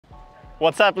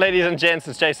What's up, ladies and gents?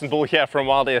 It's Jason Bull here from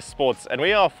Wild Air Sports, and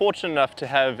we are fortunate enough to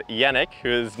have Yanick, who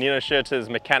is Nino Schurter's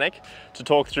mechanic, to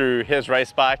talk through his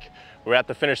race bike. We're at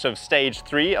the finish of stage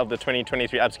 3 of the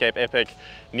 2023 AXS Cape Epic.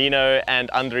 Nino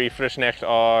and Andri Frischknecht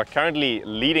are currently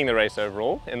leading the race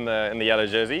overall in the yellow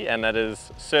jersey, and that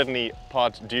is certainly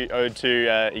part owed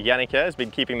to Yanick here, who's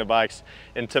been keeping the bikes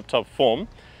in tip-top form.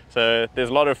 So there's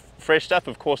a lot of fresh stuff.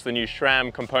 Of course, the new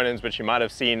SRAM components, which you might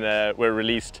have seen were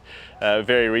released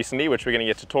very recently, which we're going to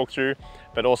get to talk through.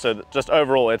 But also, just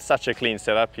overall, it's such a clean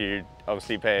setup. You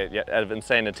obviously pay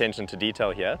insane attention to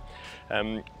detail here.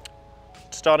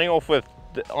 Starting off with,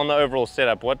 on the overall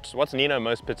setup, what's Nino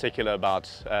most particular about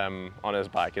on his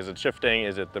bike? Is it shifting?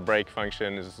 Is it the brake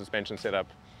function? Is it suspension setup?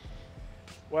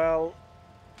 Well,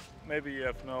 maybe you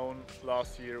have known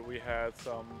last year we had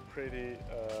some pretty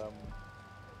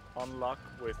unluck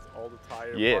with all the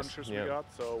tire punctures we got.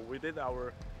 So we did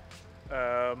our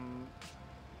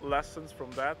lessons from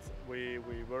that. We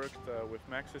worked with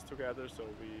Maxxis together, so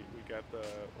we got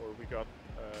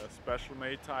a special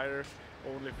made tire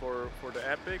only for the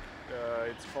Epic.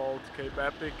 It's called Cape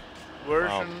Epic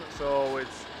version. Wow. So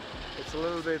it's a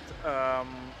little bit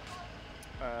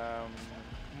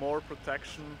more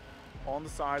protection on the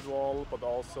sidewall, but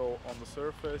also on the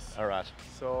surface. All right.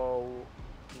 So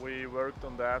we worked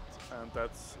on that, and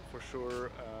that's for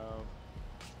sure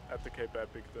at the Cape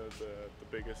Epic the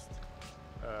biggest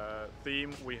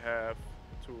theme we have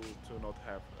to not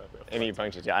have any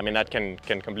punctures. Yeah, I mean that can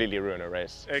completely ruin a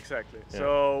race. Exactly. Yeah.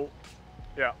 So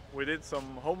yeah, we did some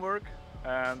homework,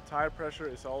 and tire pressure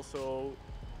is also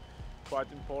quite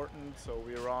important. So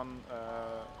we run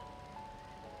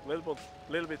a little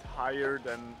bit higher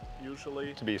than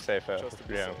usually to be safer. Just to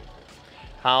be safe.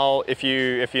 How, if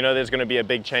you know there's going to be a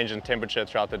big change in temperature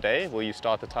throughout the day, will you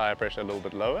start the tire pressure a little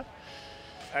bit lower?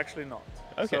 Actually not.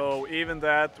 Okay. So even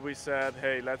that, we said,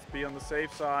 hey, let's be on the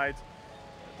safe side.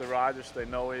 The riders, they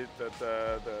know it, that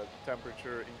the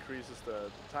temperature increases the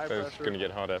tire pressure. It's going to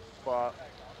get harder. But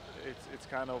it's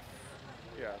kind of,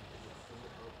 yeah,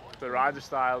 the rider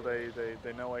style,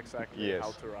 they know exactly how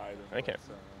to ride. Okay.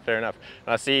 Fair enough.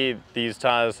 And I see these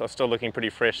tires are still looking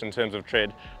pretty fresh in terms of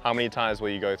tread. How many tires will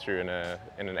you go through in an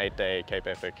 8-day Cape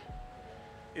Epic?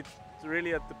 It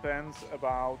really depends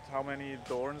about how many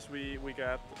thorns we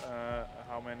get,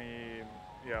 how many.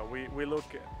 Yeah, we look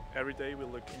every day. We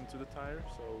look into the tire,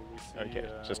 so we see. Okay,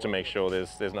 just to make sure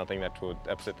there's nothing that would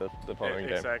upset the following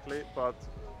day. Exactly, but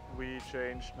we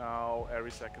change now every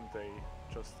second day.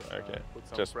 Just put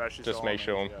some freshies just on make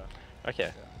sure. Yeah. Okay.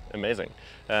 Yeah. Amazing.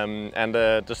 And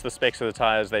just the specs of the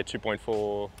tires, they're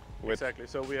 2.4 width. Exactly.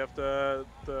 So we have the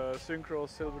Synchro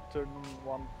Silverton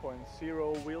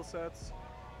 1.0 wheel sets.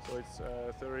 So it's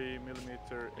 30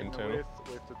 millimeter internal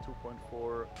width with the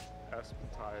 2.4 Aspen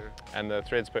tire. And the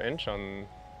threads per inch on?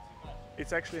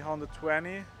 It's actually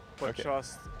 120, but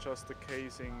just the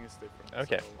casing is different.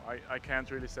 Okay. So I can't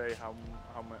really say how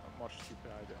much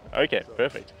CPI they are. Okay, so,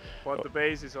 perfect. But the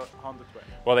base is 120.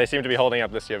 Well, they seem to be holding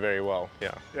up this year very well.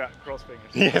 Yeah. Yeah, cross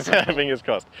fingers. Yes, fingers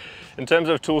crossed. In terms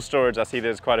of tool storage, I see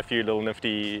there's quite a few little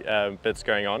nifty bits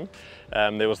going on.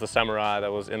 There was the Samurai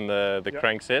that was in the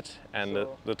crankset, and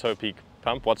the toe peak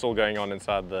pump. What's all going on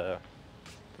inside the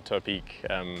toe peak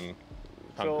pump?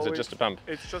 So is it just a pump?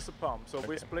 It's just a pump. So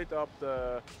we split up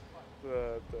the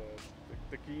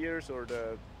gears or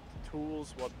the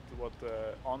tools what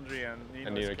Andri and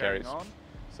Nino is carrying on.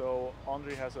 So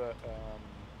Andri has a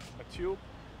tube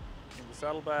in the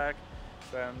saddlebag,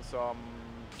 then some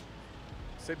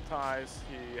zip ties.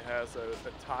 He has a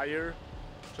tire,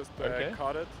 just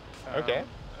cut it.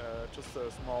 Just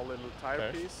a small little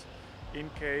tire piece in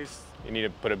case you need to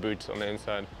put a boot on the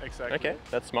inside. Exactly. Okay,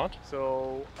 that's smart.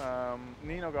 So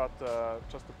Nino got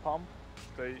just a pump.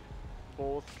 They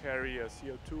both carry a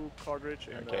CO2 cartridge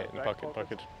in the back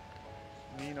pocket.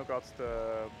 Nino got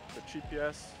the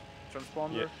GPS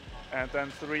transponder, and then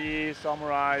 3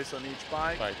 Samurais on each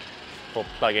bike. For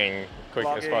plugging quick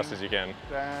as fast as you can.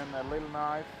 Then a little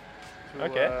knife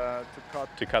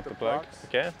to cut the plug.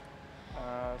 Okay.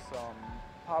 Some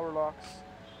power locks,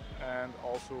 and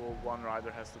also one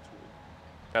rider has the tool.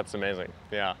 That's amazing.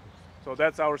 Yeah. So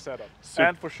that's our setup.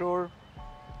 And for sure,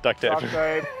 duct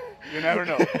tape. You never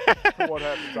know what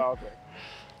happens out there.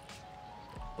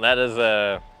 That is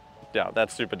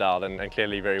that's super dialed and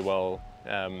clearly very well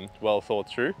thought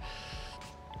through.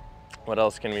 What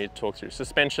else can we talk through?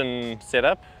 Suspension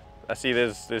setup. I see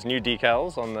there's new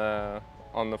decals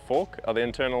on the fork. Are the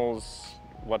internals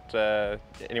what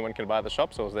anyone can buy at the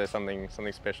shops, or is there something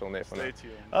special in there for now? Stay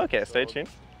tuned. Okay, stay tuned.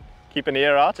 Keep an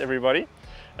ear out, everybody.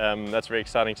 That's very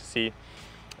exciting to see.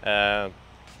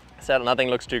 Saddle, nothing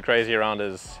looks too crazy around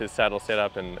his saddle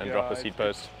setup and dropper seat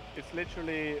post. It's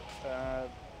literally a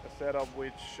setup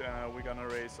which we're gonna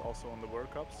race also on the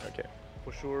World Cups. Okay.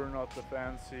 For sure, not the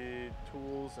fancy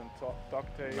tools and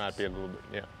duct tapes. Might be a little bit,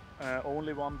 yeah.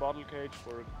 Only one bottle cage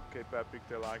for Cape Epic.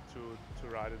 They like to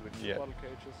ride it with two bottle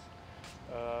cages.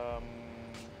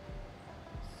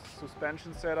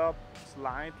 Suspension setup,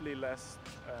 slightly less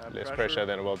pressure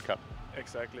than a World Cup.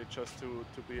 Exactly, just to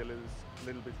be a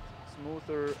little bit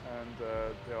smoother, and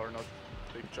there are not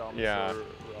big jumps or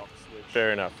rocks,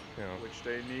 fair enough, which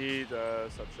they need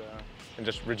such a... And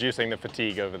just reducing the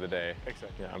fatigue over the day.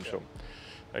 Exactly. Yeah, I'm sure.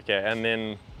 Okay, and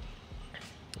then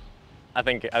I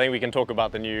think we can talk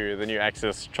about the new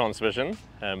AXS transmission.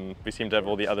 We seem to have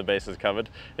all the other bases covered.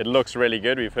 It looks really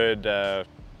good. We've heard, I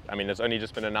mean, it's only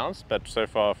just been announced, but so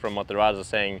far from what the riders are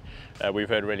saying, we've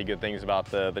heard really good things about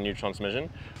the new transmission.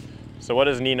 So what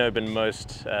has Nino been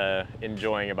most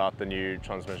enjoying about the new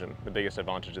transmission? The biggest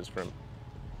advantages for him?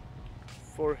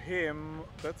 For him,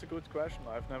 that's a good question.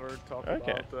 I've never talked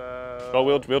about... Well,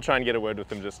 we'll try and get a word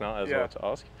with him just now as well to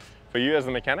ask. For you as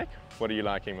the mechanic, what are you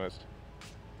liking most?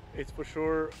 It's for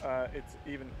sure, it's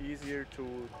even easier to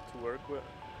work with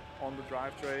on the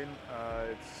drivetrain.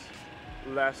 It's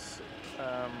less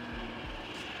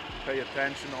pay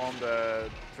attention on the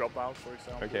dropout, for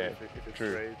example, if it's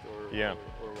straight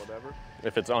or whatever.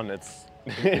 If it's on, it's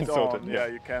sorted. Yeah,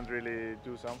 you can't really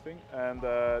do something. And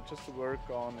just to work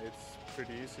on, it's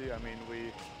pretty easy. I mean,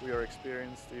 we are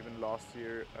experienced. Even last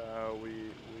year,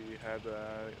 we had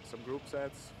some group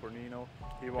sets for Nino.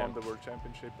 He won the World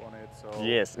Championship on it. So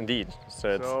yes, indeed. So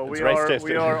it's we race tested.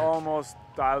 We are almost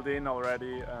dialed in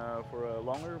already for a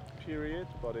longer period,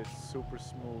 but it's super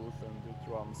smooth and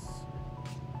it runs.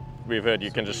 We've heard you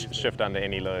can just shift under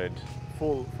any load.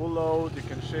 Full load, you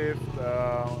can shift.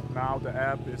 Now the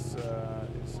app is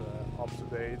up to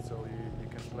date, so you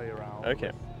can play around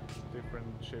with different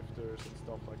shifters and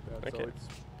stuff like that. So it's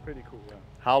pretty cool. Yeah.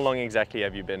 How long exactly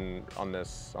have you been on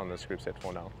this group set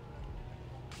for now?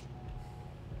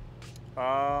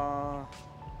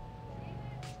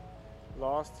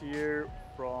 Last year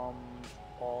from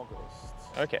August.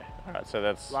 Okay, all right, so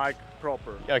that's... Like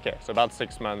proper. Okay, so about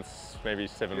 6 months, maybe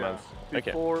 7 months.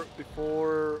 Before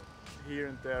here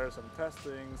and there some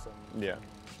testing,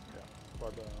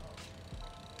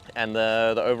 and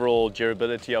the overall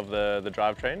durability of the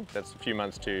drivetrain, that's a few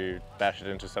months to bash it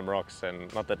into some rocks,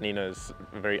 and not that Nino's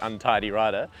a very untidy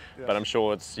rider, but I'm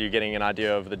sure you're getting an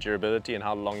idea of the durability and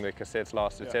how long the cassettes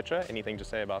last, etc. Anything to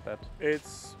say about that?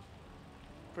 It's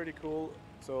pretty cool.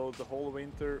 So the whole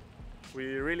winter, we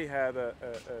really had a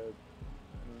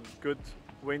good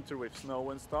winter with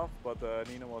snow and stuff, but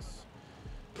Nino was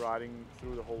riding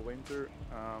through the whole winter.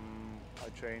 I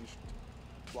changed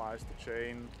twice the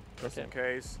chain just in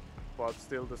case, but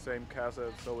still the same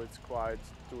cassette, so it's quite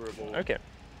durable. Okay.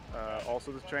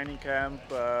 Also the training camp,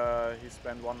 he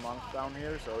spent 1 month down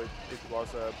here, so it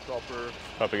was a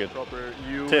proper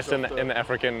use test in the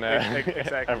African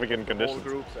African conditions.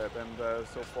 Whole group set, and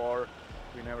so far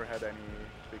we never had any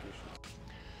big issues.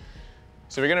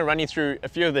 So we're going to run you through a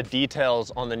few of the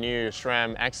details on the new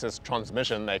SRAM AXS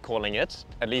transmission, they're calling it.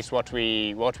 At least what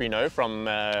we know from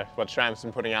what SRAM's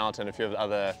been putting out and a few of the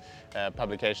other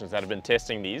publications that have been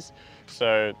testing these.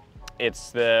 So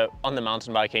it's on the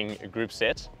mountain biking group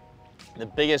set. The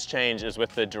biggest change is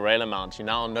with the derailleur mount. You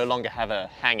now no longer have a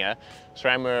hanger.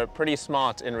 SRAM were pretty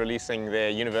smart in releasing their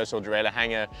universal derailleur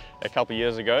hanger a couple of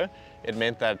years ago. It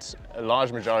meant that a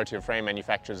large majority of frame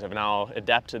manufacturers have now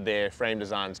adapted their frame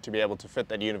designs to be able to fit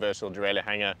that universal derailleur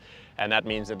hanger, and that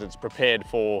means that it's prepared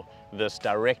for this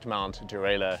direct mount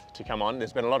derailleur to come on.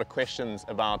 There's been a lot of questions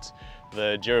about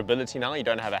the durability now. You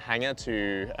don't have a hanger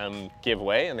to give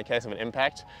way in the case of an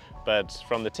impact, but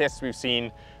from the tests we've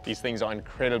seen, these things are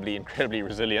incredibly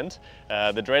resilient.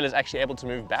 The derailleur is actually able to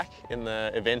move back in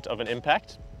the event of an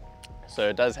impact. So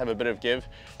it does have a bit of give,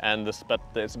 but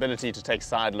its ability to take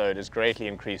side load is greatly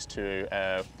increased to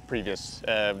previous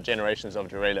generations of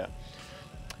derailleur.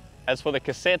 As for the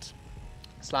cassette,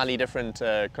 slightly different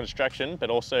construction, but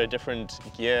also a different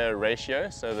gear ratio.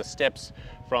 So the steps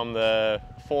from the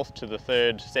 4th to the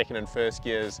 3rd, 2nd and 1st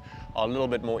gears are a little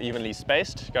bit more evenly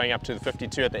spaced, going up to the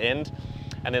 52 at the end.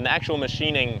 And then the actual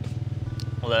machining,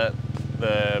 the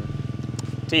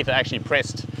teeth are actually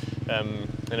pressed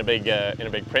in a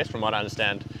big press, from what I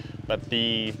understand, but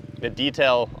the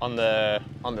detail on the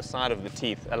side of the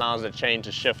teeth allows the chain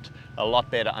to shift a lot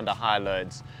better under high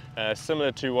loads,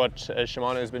 similar to what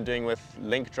Shimano has been doing with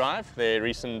Link Drive, their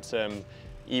recent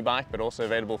e-bike, but also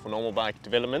available for normal bike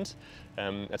development.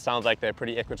 It sounds like they're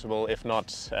pretty equitable. If not,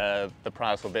 the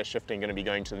prize for best shifting going to be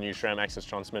going to the new SRAM AXS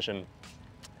transmission.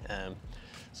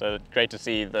 So great to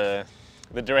see the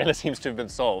derailleur seems to have been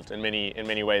solved in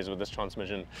many ways with this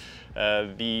transmission.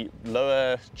 The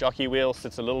lower jockey wheel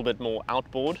sits a little bit more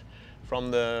outboard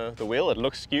from the wheel. It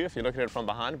looks skew if you look at it from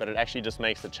behind, but it actually just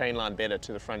makes the chain line better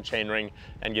to the front chain ring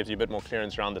and gives you a bit more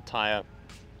clearance around the tire.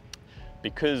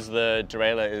 Because the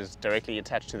derailleur is directly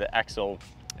attached to the axle,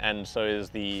 and so is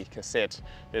the cassette,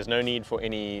 there's no need for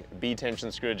any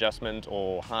B-tension screw adjustment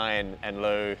or high and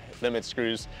low limit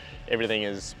screws. Everything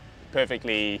is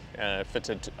perfectly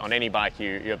fitted on any bike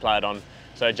you apply it on.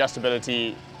 So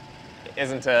adjustability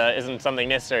isn't something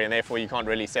necessary, and therefore you can't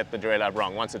really set the derailleur up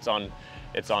wrong. Once it's on,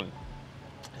 it's on.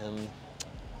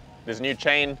 There's a new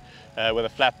chain with a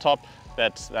flat top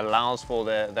that allows for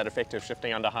that effective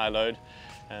shifting under high load.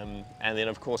 And then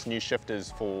of course new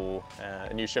shifters for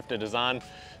a new shifter design.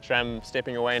 SRAM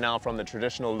stepping away now from the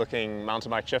traditional looking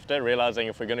mountain bike shifter, realizing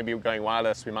if we're going to be going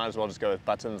wireless, we might as well just go with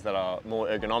buttons that are more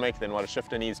ergonomic than what a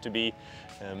shifter needs to be.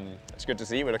 It's good to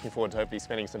see. We're looking forward to hopefully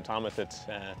spending some time with it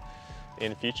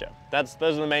in the future. Those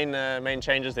are the main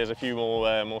changes. There's a few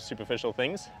more superficial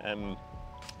things,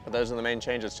 but those are the main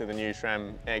changes to the new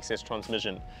SRAM AXS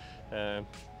transmission.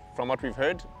 From what we've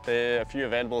heard, there are a few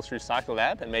available through Cycle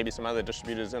Lab and maybe some other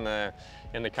distributors in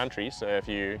the country. So if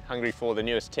you're hungry for the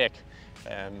newest tech,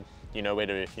 you know where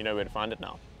to find it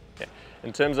now. Okay.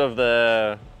 In terms of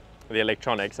the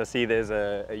electronics, I see there's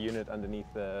a unit underneath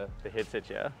the headset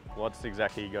here. What's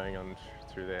exactly going on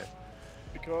through there?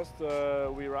 Because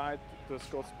we ride the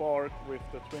Scott-SRAM with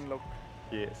the twin lock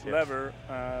lever,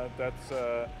 that's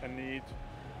a need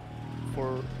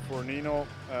for Nino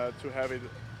to have it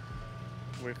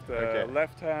with the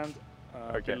left hand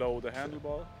below the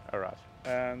handlebar. All right.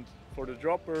 And for the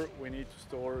dropper, we need to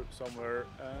store somewhere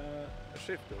a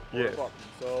shifter or a button.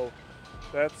 So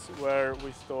that's where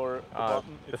we store the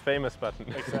button. The famous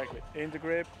button. Exactly. In the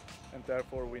grip, and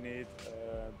therefore we need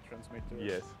a transmitter.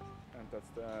 Yes. And that's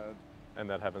the. And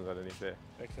that happens underneath there.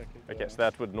 Exactly. Okay, so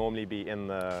that would normally be in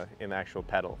the actual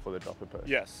paddle for the dropper post.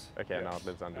 Yes. Okay, yes. Now it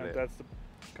lives under and there. That's the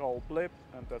called blip,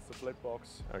 and that's the blip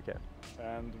box. Okay.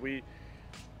 And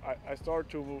I start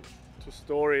to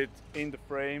store it in the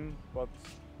frame, but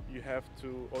you have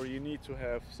to, or you need to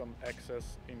have some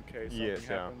access in case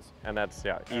something happens. And that's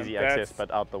easy access, but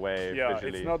out the way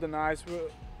visually. It's not a nice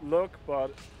look,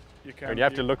 but you can. And you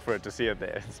have to look for it to see it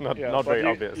there. It's not very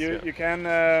obvious. You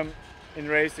can in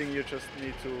racing. You just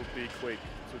need to be quick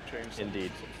to change.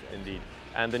 Indeed.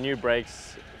 And the new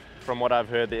brakes, from what I've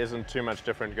heard, there isn't too much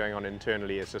different going on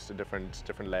internally. It's just a different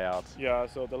layout. Yeah.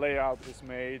 So the layout is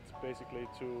made basically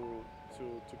to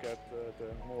get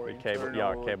the more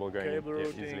internal cable going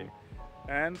routing. Easily.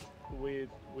 And we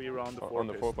run the on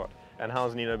the 4-pot. And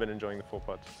how's Nino been enjoying the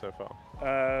 4-pot so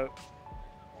far?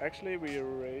 Actually, we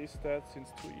raced that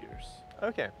since 2 years.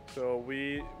 Okay. So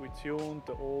we tuned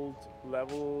the old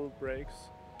level brakes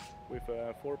with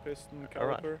a 4-piston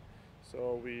caliper. Right.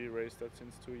 So we raced that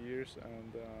since 2 years,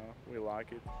 and we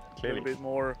like it. Clearly. A little bit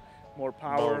more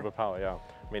power. More of a power, yeah.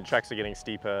 I mean, tracks are getting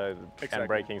steeper, and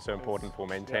braking is so important for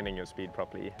maintaining your speed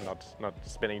properly, not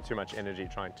spending too much energy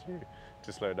trying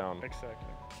to slow down.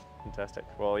 Exactly. Fantastic.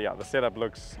 Well, yeah, the setup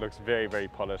looks very, very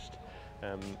polished.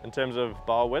 In terms of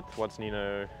bar width, what's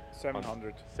Nino?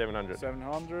 700. 700.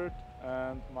 700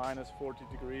 and minus 40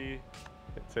 degree.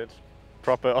 That's it.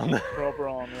 Proper on. Proper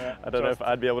on, yeah. I don't know if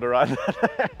I'd be able to ride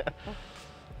that.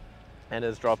 And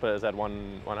his dropper is at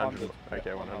 100.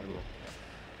 Okay, 100.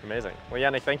 Amazing. Well,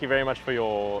 Yanick, thank you very much for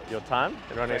your time.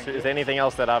 Is there anything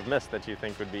else that I've missed that you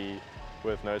think would be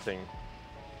worth noting?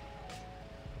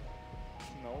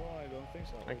 No, I don't think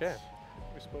so. Okay.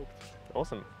 We spoke.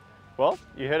 Awesome. Well,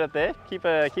 you heard it there. Keep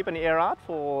an ear out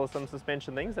for some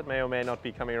suspension things that may or may not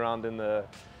be coming around in the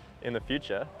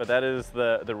future. But that is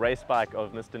the race bike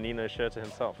of Mr. Nino Schurter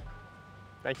himself.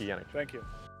 Thank you, Yanick. Thank you.